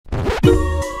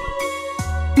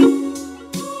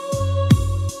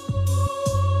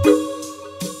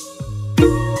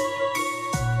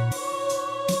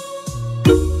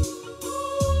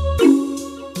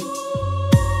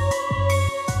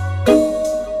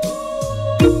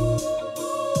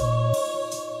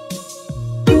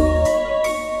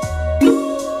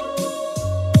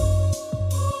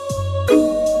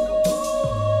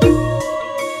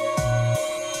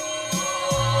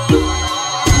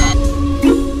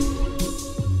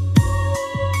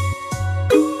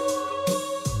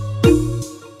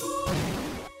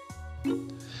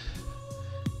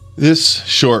This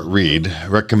short read,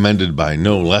 recommended by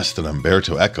no less than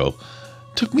Umberto Eco,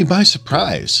 took me by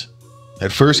surprise.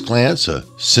 At first glance, a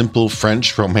simple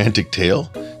French romantic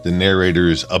tale, the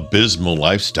narrator's abysmal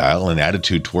lifestyle and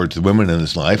attitude towards the women in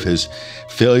his life, his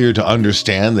failure to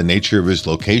understand the nature of his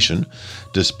location,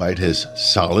 despite his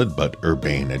solid but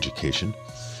urbane education,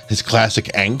 his classic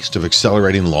angst of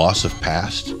accelerating loss of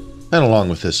past, and along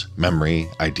with this memory,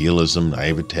 idealism,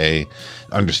 naivete,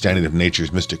 understanding of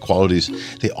nature's mystic qualities,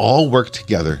 they all work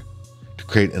together to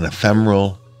create an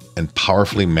ephemeral and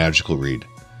powerfully magical read.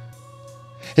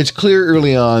 It's clear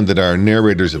early on that our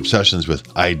narrator's obsessions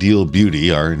with ideal beauty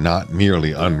are not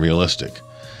merely unrealistic.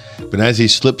 But as he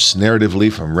slips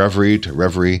narratively from reverie to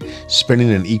reverie, spinning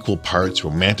in equal parts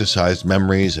romanticized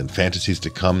memories and fantasies to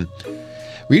come,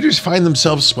 readers find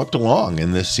themselves swept along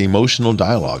in this emotional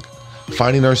dialogue,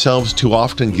 finding ourselves too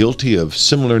often guilty of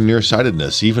similar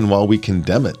nearsightedness even while we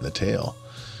condemn it in the tale.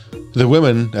 The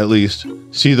women, at least,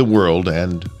 see the world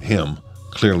and him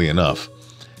clearly enough.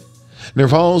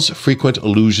 Nerval's frequent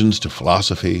allusions to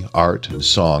philosophy, art, and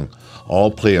song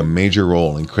all play a major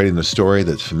role in creating a story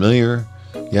that's familiar,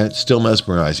 yet still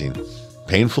mesmerizing,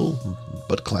 painful,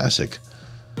 but classic.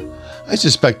 I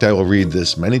suspect I will read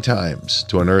this many times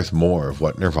to unearth more of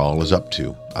what Nerval is up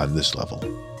to on this level.